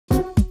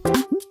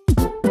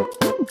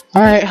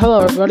Alright,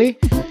 hello everybody.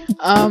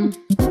 I'm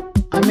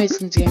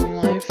Mason's Gaming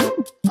Life.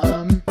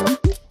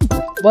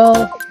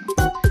 Well,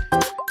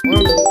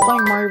 we're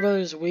playing Mario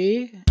Bros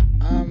Wii.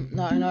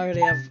 No, I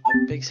already have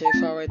a big save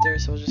file right there,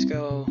 so we'll just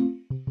go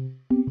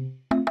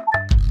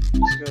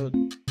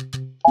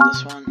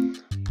this one.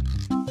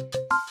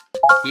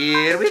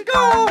 Here we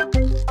go!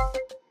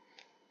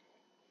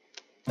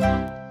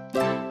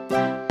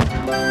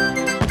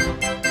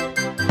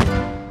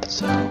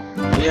 So,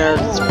 yeah,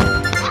 it's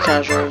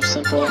casual,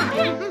 simple.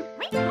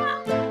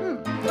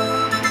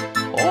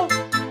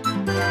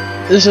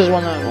 This is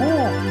one of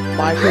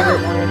my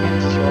favorite Mario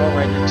games as well,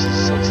 right next to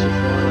 64,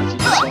 like you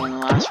just saw in the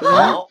last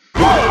video.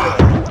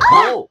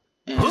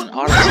 And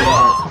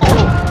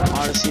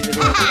Odyssey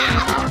videos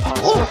are not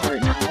possible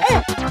right now.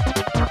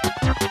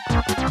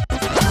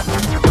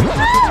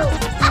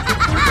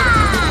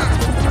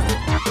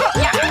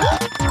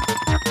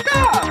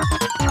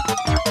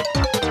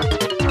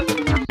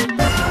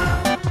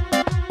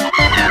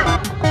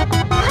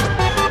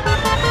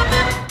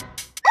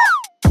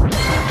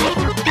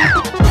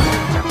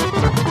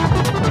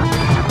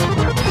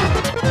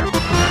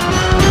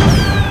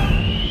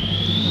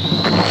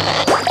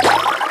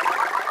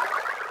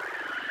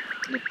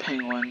 The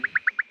penguin.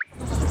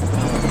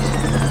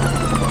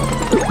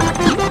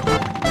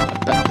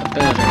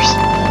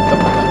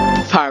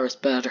 Papyrus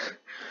better.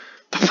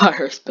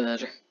 Papyrus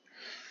better.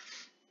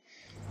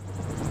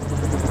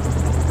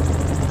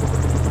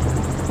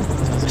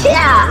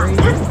 Yeah.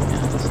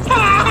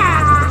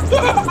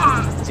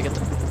 To get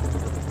the,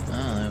 I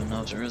don't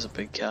know if there is a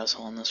big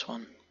castle on this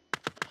one.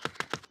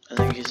 I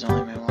think he's the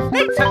only made one.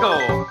 Let's go!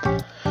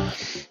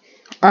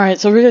 Alright,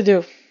 so we're gonna do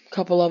a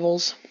couple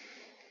levels.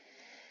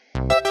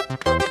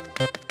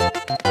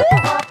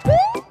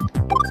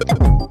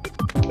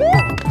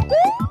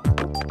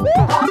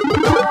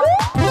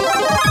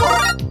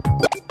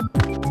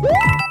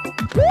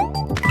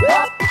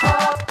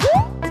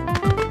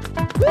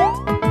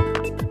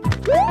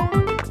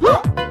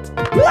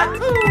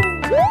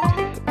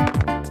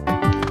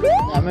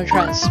 I'm gonna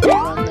try and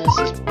speedrun this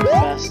as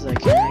fast as I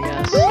can, I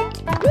guess.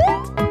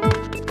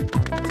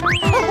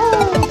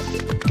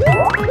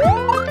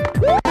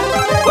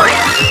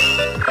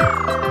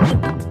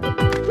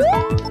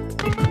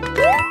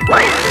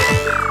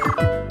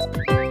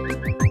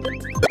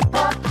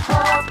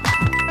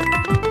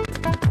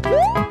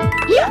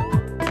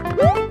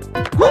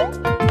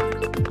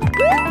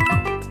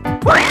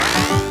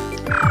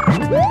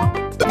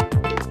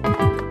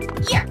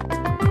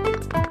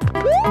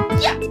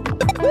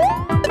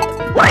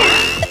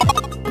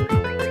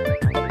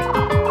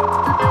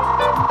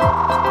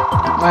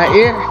 Right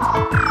here.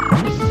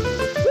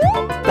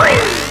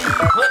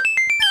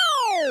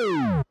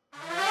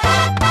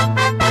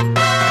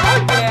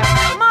 Oh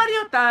yeah,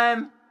 Mario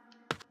time!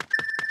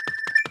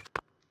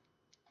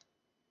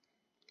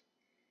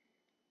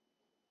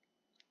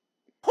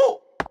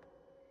 Ho!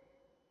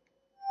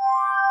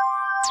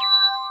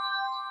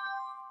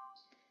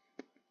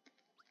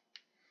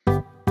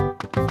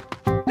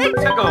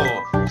 Let's go!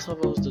 First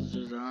level is the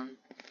design.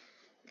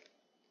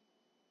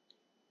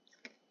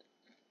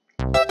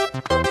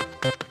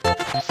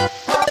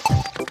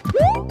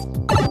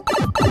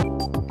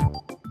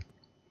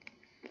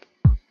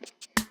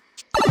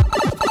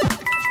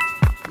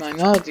 I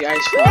know the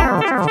ice fall.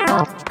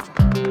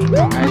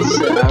 I was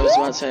about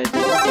to say I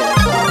didn't the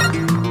ice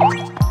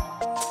fall.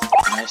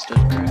 I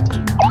stood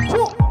corrected.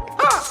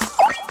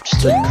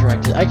 Stood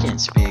corrected. I can't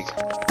speak.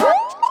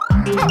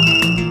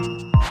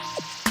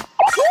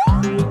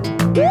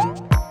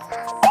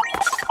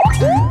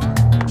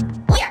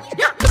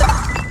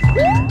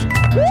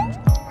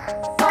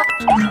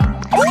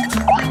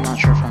 I'm not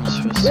sure if I'm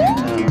supposed to say that.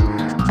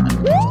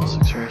 This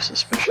looks very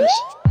suspicious.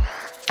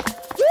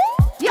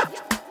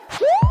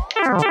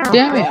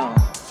 Damn it!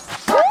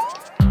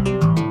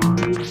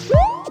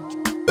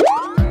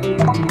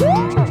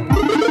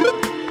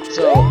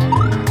 So,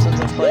 since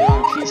I'm playing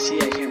on PC,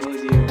 I can't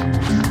really do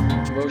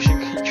motion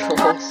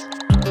controls.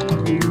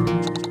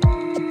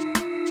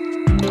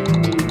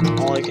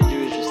 All I can do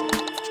is just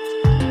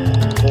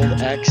hold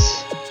X.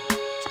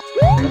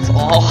 That's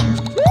all.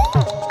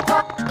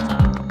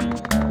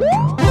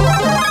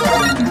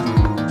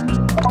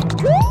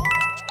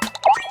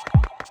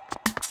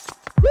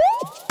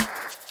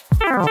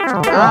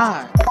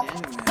 Ah,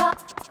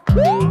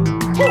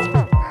 damn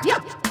it.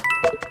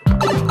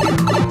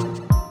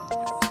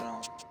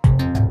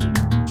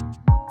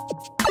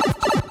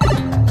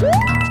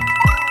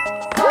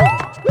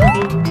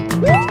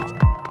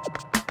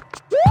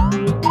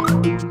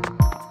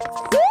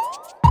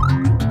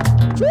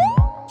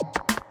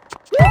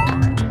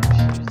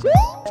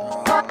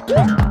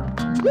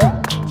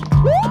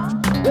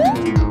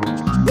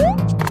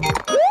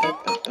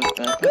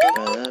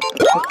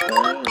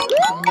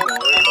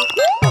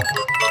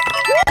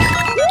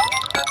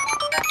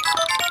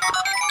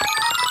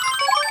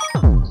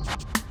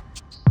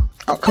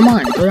 Oh, come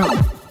on, go down.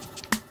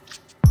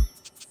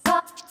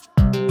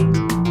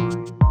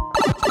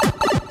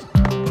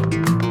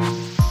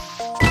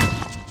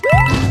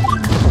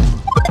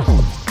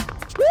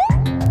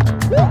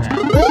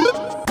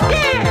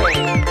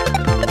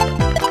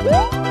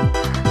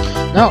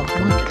 No,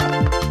 come on, get up.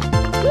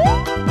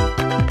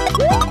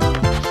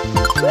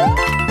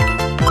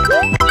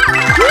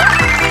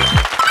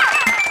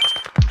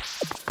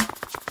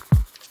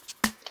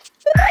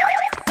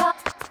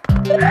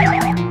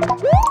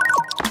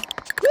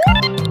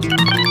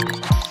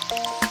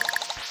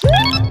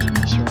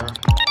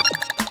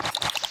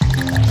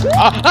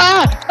 Ah!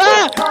 Ah!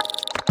 Ah!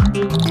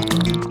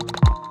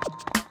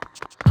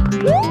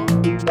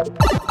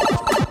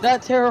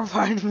 That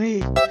terrified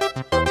me.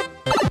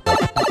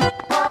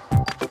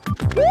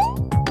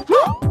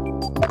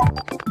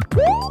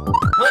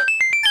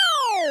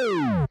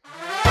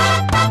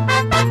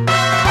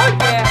 Oh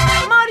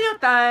yeah, Mario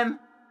time.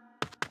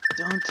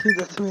 Don't do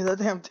that to me. That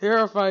damn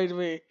terrified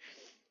me.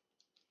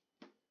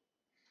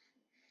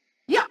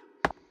 Yeah. Just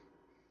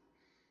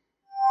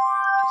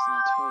no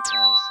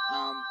Toadstones.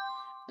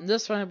 And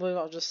this one I believe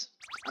I'm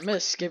gonna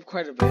skip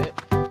quite a bit.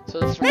 So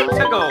this one will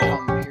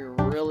come here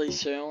really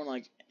soon,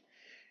 like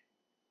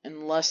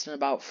in less than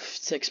about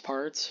 6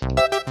 parts.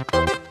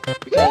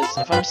 Because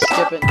if I'm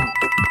skipping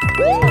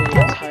literally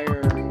the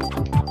entire,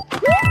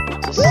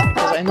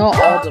 because I know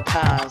all the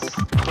paths to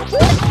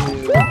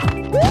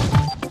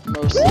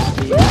most of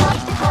the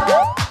like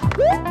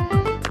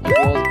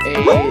World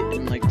 8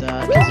 and like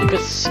that, because you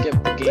could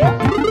skip the game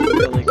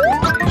really quickly.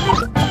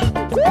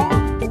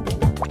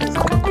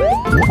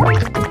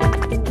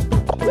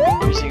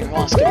 If you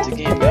want to skip the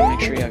game, you gotta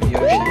make sure you have Yoshi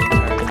the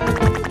entire time.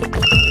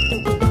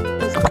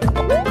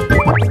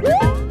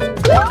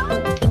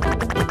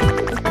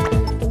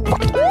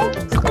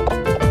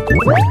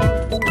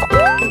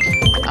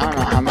 I don't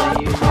know how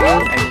many you need. I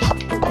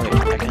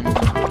can.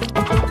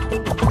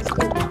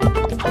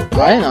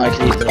 Oh, I didn't know I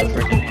could use the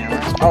freaking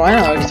hammer. Oh, I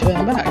know I could put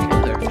them back.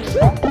 There.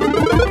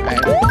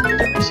 I've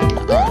never seen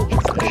that.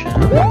 Tradition of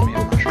me a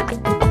mushroom.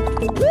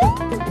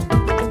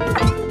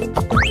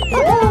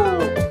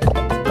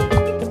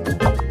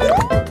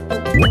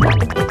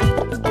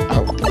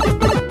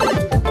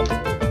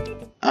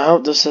 I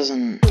hope this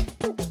isn't.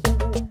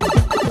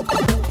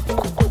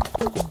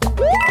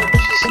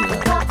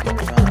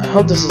 I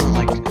hope this isn't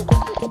like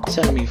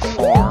send me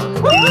far,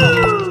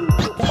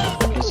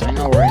 because I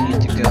know where I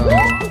need to go.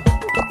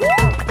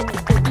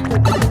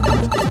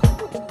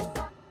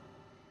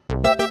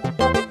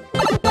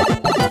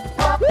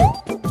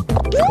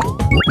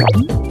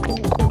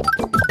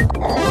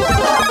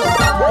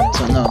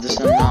 So no, this is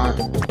not.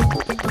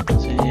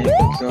 So you need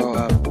to go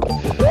up.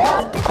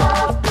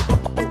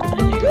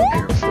 And you go up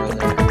here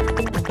further.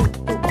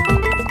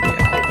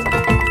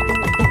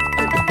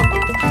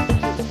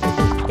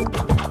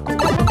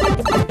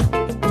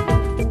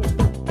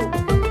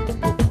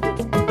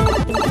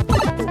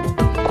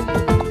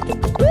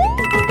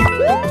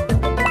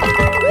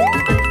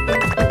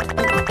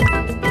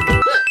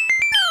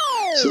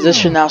 So this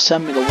should now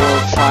send me to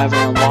World 5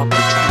 and unlock the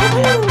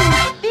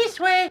cannon. This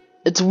way.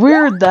 It's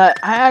weird that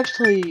I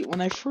actually,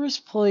 when I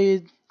first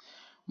played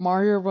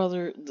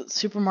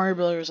Super Mario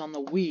Bros on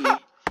the Wii,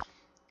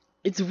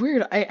 it's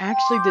weird, I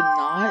actually did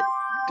not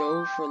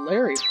go for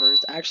Larry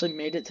first. I actually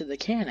made it to the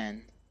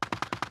cannon.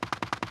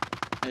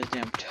 There's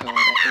damn Toad,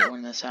 I hate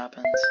when this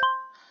happens.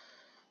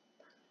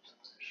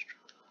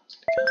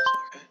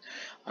 Okay.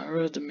 I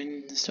wrote the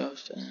minions and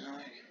stuff, and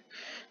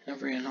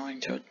every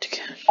annoying Toad to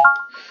catch.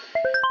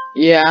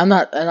 Yeah, I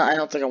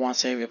don't think I want to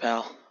save you,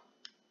 pal.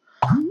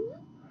 I'm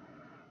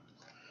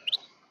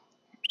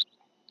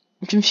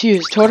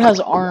confused. Toad has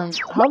arms.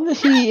 How did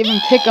he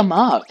even pick him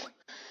up?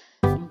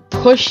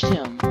 Pushed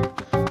him.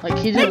 Like,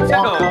 he didn't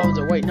walk out of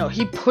the way. No,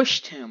 he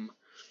pushed him.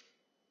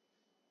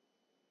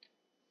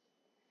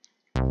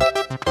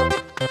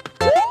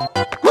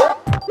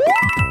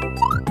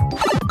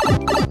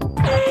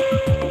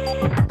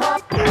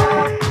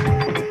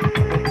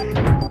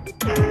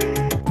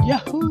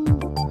 Yahoo!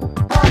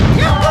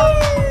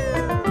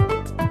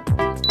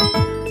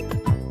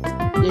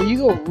 Yeah, you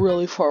go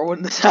really far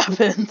when this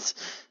happens.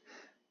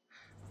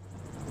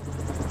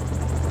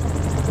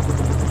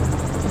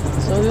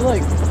 So they're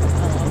like,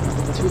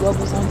 2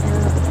 levels on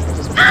here.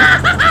 Just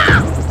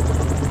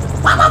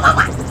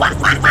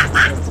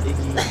That's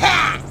Iggy.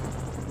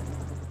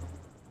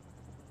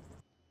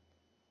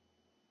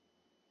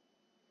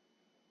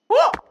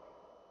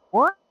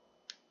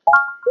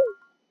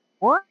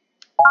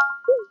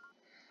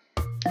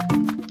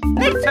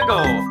 Let's go.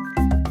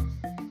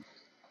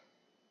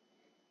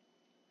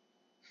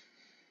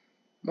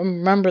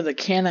 Remember the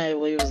can I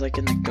believe was like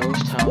in the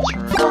ghost house or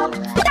another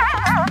one.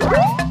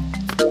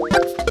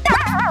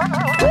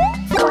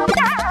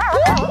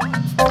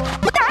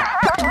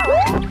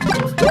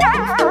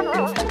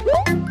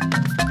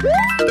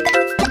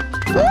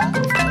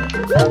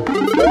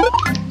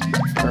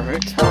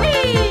 Perfect.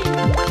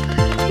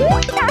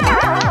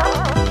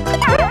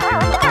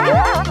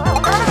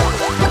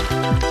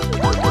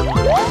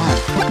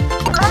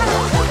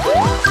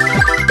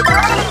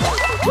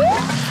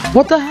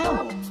 What the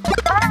hell?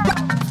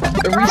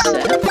 A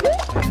reset?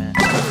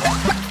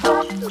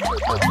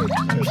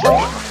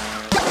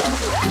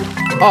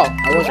 Oh,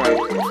 I was right.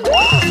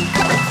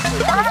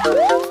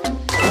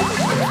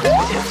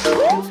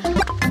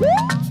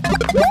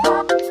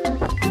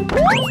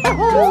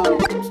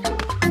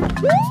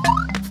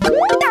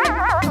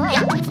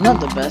 not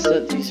the best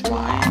at these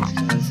mines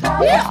because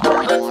I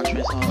don't launch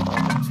myself.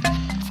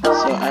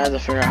 So I had to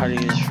figure out how to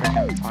use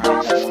freaking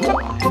vines at one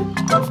point.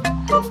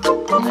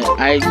 And then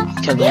I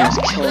kept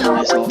just killing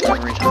myself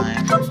every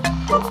time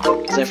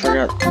because I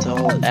forgot to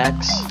hold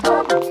X.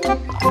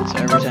 So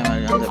every time I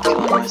end up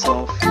killing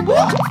myself,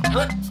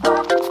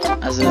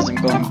 as it is, I'm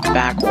going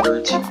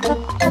backwards.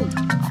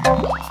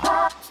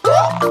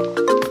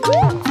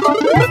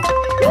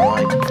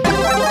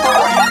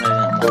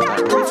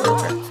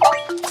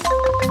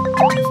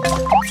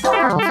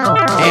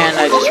 And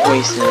I just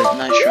wasted it.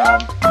 Nice job.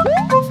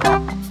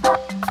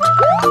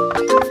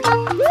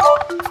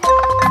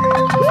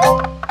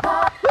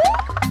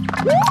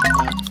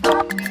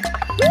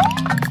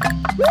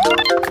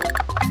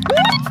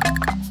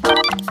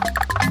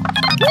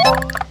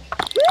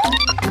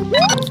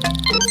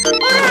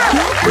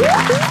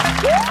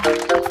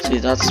 See,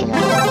 that's the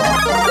one.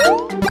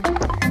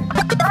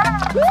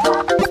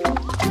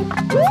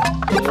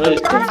 What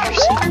is going through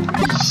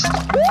cities?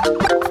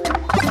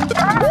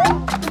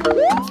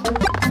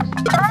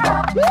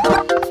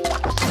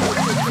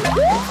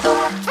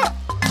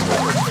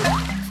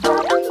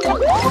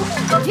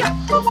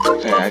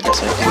 Okay, I guess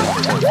I do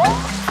have to.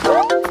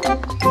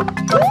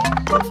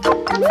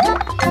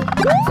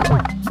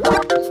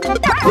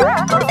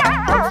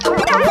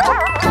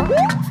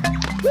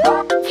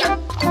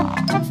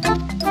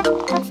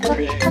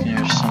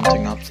 There's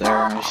something up there, I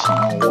just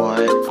don't know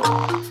what.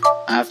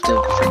 I have to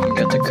freaking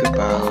get the Koopa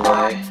out of the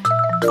way.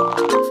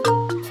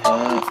 Oh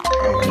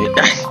wait,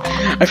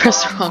 I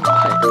pressed the wrong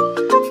button.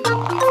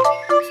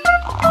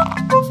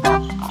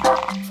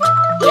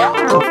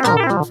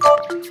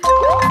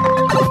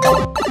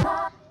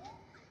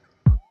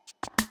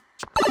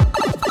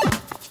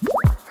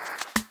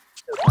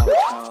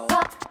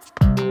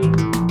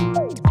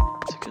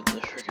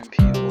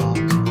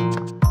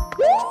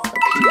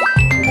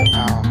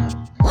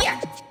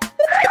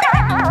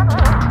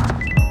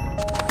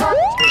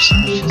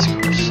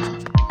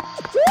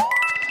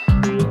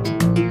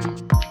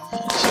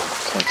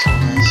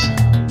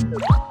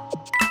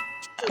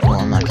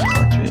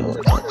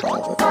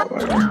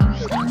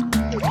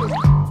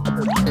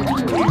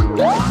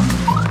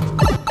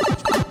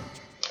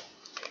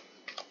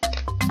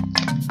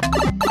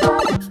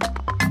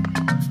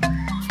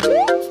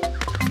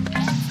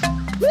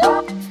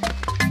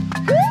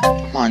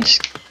 Come on,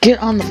 just get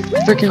on the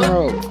freaking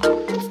road.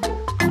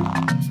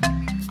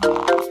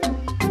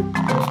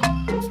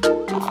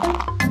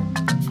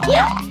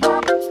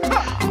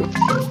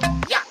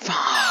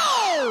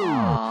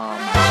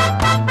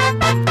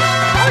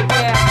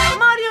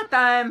 Mario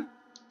time!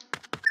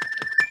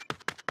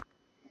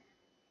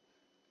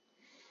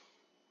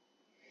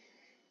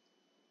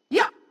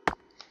 Yeah!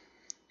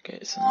 Okay,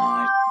 so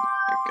now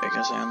I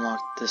guess I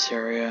unlocked this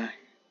area.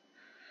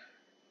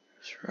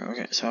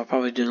 Okay, so I'll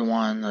probably do the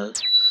one on the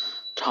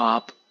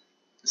top,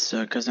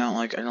 so because I don't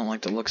like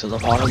the looks of the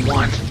bottom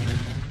one.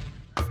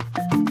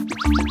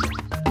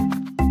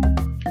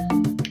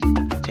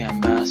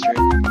 Damn bastard!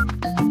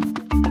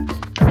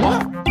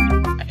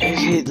 I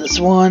hate this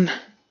one.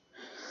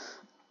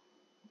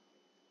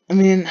 I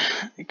mean,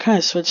 it kind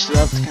of switched it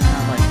up to kind of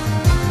have like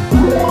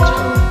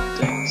toad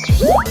things.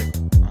 There's like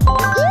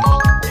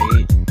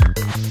 8.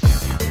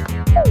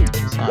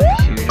 It's not a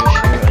huge issue.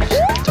 I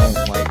just don't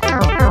like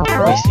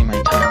wasting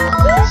my time on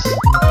this.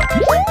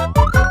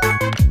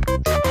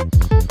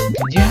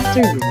 You have to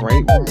be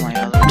right where my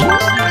other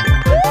was.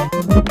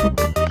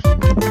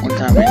 One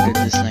time I did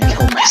this and I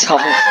killed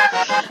myself.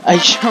 I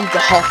jumped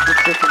off the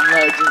freaking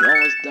ledge and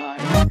almost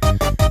died.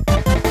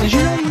 Did you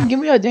not even give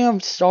me a damn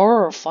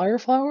star or a fire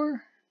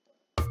flower?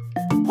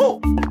 Oh.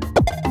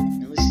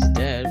 At least he's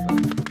dead, but...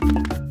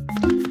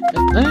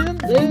 And then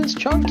there's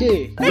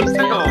Chunky! Let's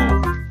go!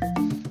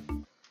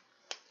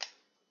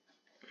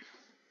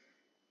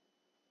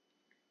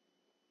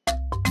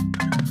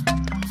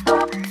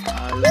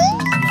 This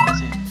is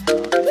nothing.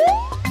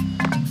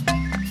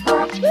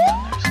 Okay.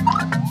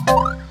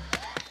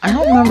 I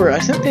don't remember, I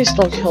think they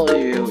still kill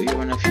you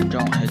even if you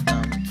don't hit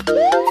them.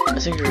 I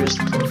think you're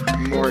just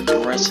more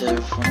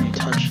aggressive when you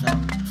touch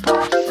them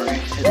or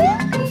hit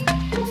them.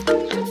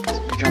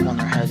 If you jump on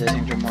their heads, I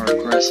think you're more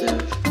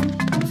aggressive.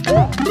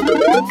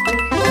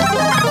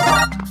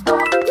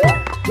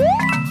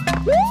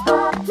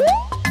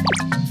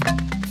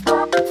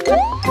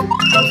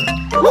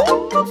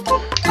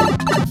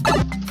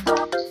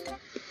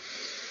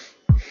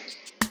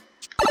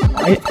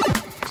 Right?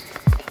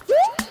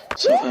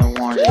 So if I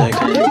wanted, I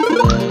could do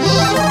this.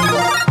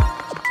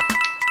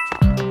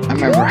 I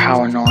remember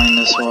how annoying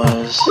this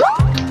was.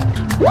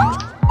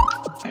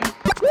 Okay.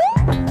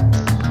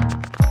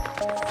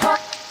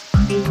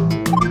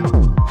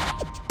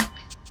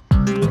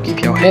 Keep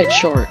your head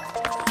short.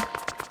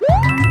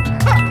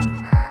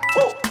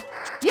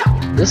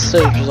 This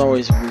stage was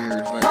always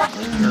weird, but it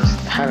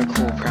had a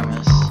cool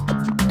premise.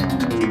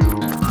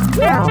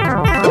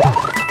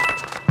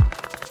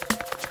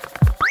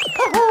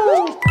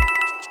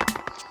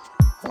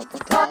 What the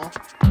hell?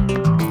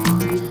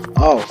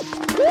 Oh.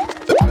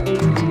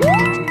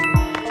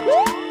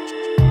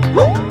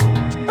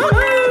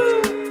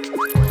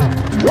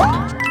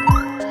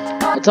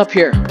 It's up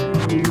here.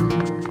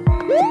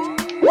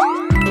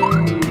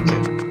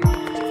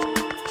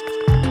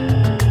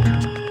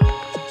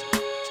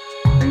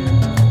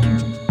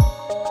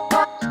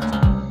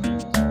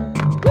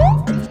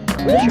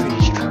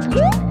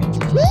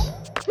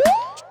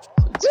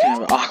 It's kind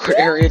of an awkward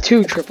area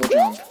too, triple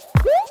jump.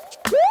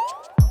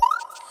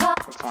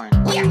 We're fine.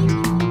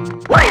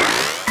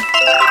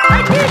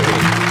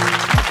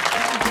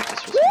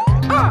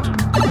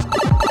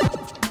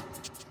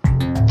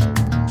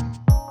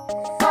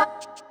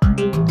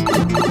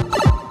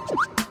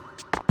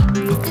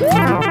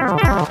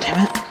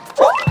 Damn it.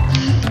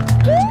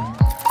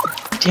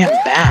 Damn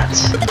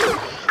bats.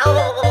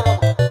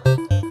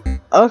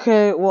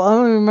 Okay, well, I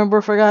don't remember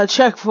if I got a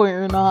checkpoint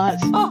or not.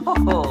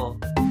 Oh,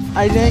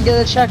 I didn't get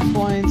a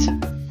checkpoint.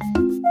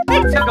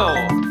 let's go.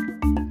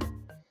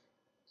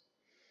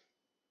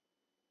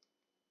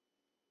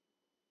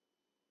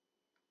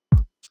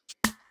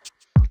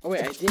 Oh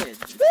wait, I did. I didn't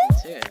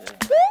say I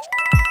did.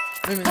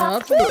 Wait a minute, no,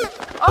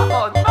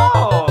 Oh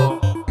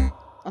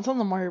that's on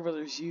the Mario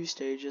Bros U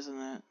stage, isn't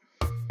it?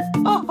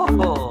 no.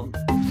 Oh,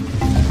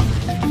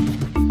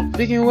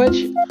 Speaking of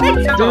which,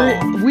 let's go.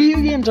 Wii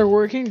U games are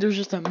working, there's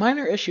just a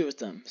minor issue with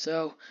them.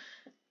 So,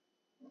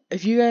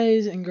 if you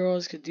guys and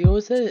girls could deal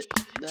with it,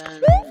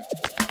 then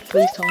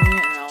please tell me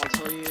and I'll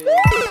tell you.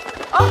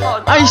 Oh,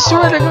 no. I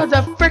swear to God,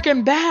 that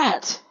frickin'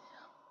 bat!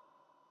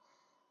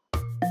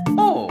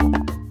 Oh.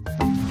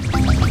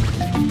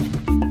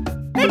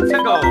 Let's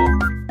go.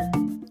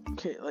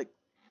 Okay, like,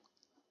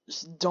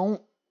 just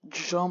don't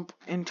jump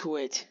into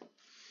it.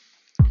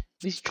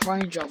 At least try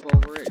and jump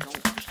over it. Don't.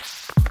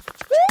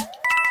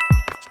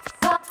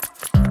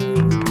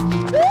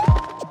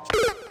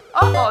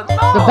 Oh, no.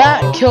 The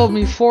bat killed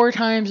me 4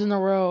 times in a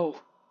row.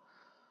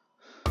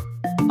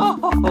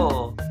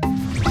 Oh.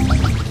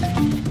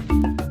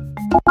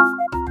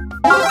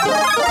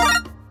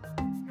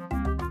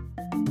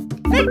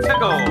 Let's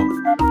go.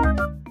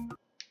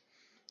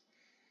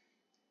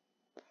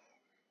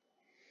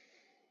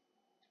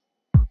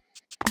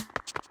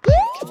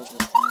 Kill this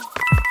thing.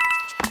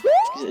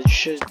 'Cause it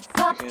should.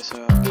 Okay, so.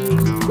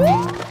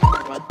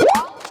 What?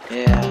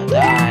 Yeah,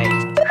 die.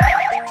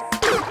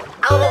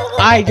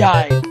 I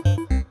died.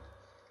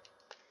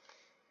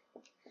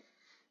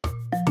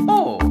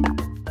 Oh.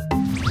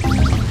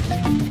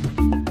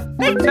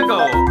 Let's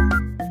go.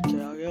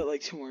 Okay, I'll get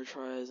like 2 more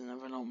tries, and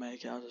if I don't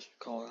make it, I'll just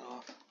call it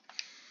off.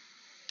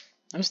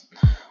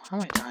 How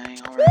am I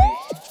dying already?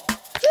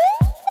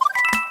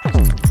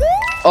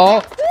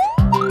 Oh!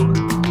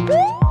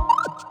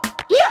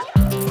 Yeah.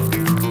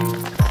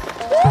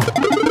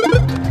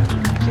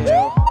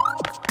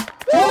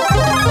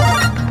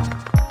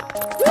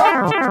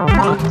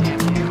 KO.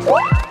 Damn you.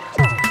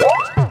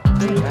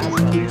 That's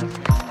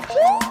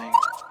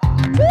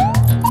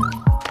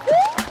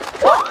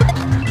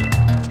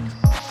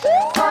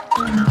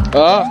not enough.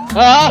 Oh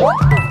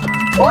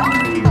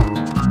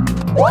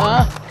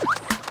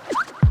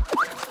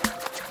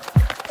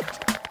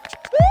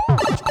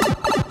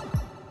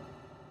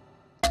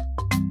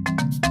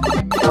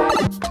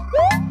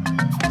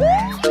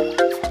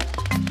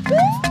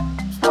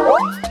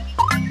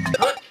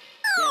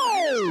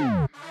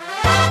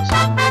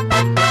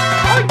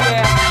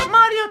yeah,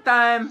 Mario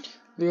time.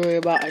 Really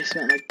I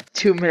spent like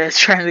 2 minutes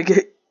trying to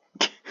get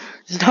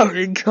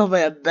started killed by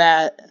a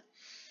bat.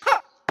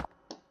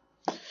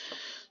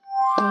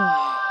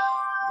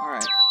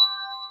 Alright.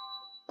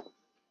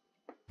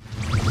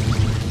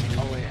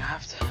 Oh wait, I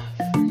have to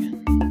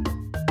freaking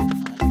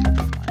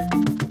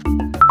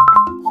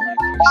quick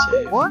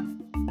save. What?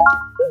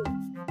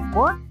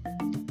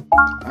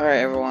 Alright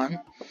everyone.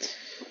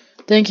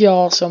 Thank you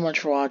all so much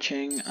for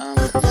watching.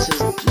 This is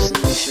just a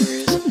new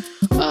series.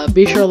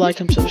 Be sure to like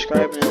and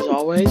subscribe, and as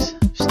always,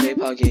 stay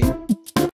puggy.